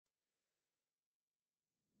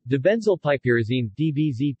Dibenzylpiperazine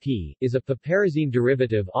 (DBZP) is a piperazine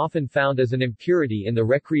derivative often found as an impurity in the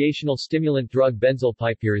recreational stimulant drug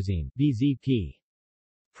benzylpiperazine (BZP).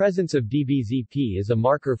 Presence of DBZP is a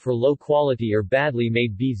marker for low quality or badly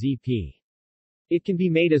made BZP. It can be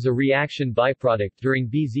made as a reaction byproduct during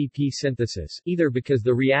BZP synthesis, either because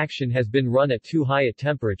the reaction has been run at too high a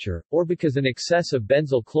temperature, or because an excess of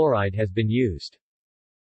benzyl chloride has been used.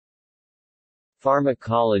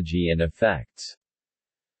 Pharmacology and effects.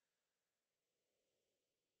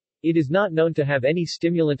 It is not known to have any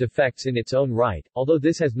stimulant effects in its own right, although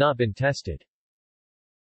this has not been tested.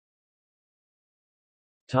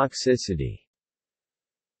 Toxicity.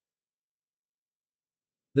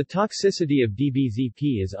 The toxicity of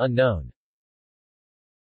DBZP is unknown.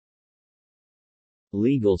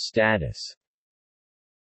 Legal status.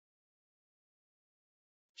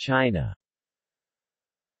 China.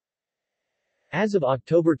 As of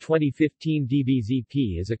October 2015,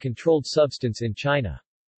 DBZP is a controlled substance in China.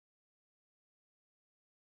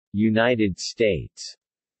 United States.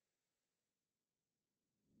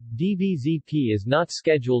 DBZP is not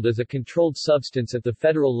scheduled as a controlled substance at the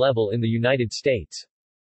federal level in the United States.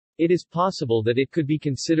 It is possible that it could be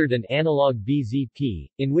considered an analog BZP,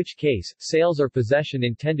 in which case, sales or possession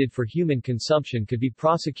intended for human consumption could be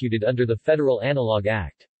prosecuted under the Federal Analog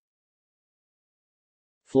Act.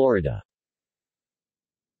 Florida.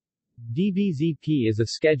 DBZP is a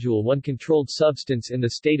Schedule I controlled substance in the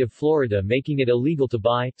state of Florida, making it illegal to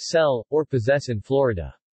buy, sell, or possess in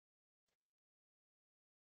Florida.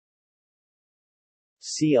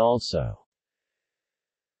 See also: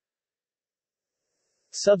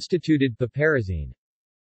 Substituted piperazine.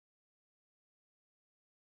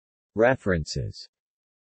 References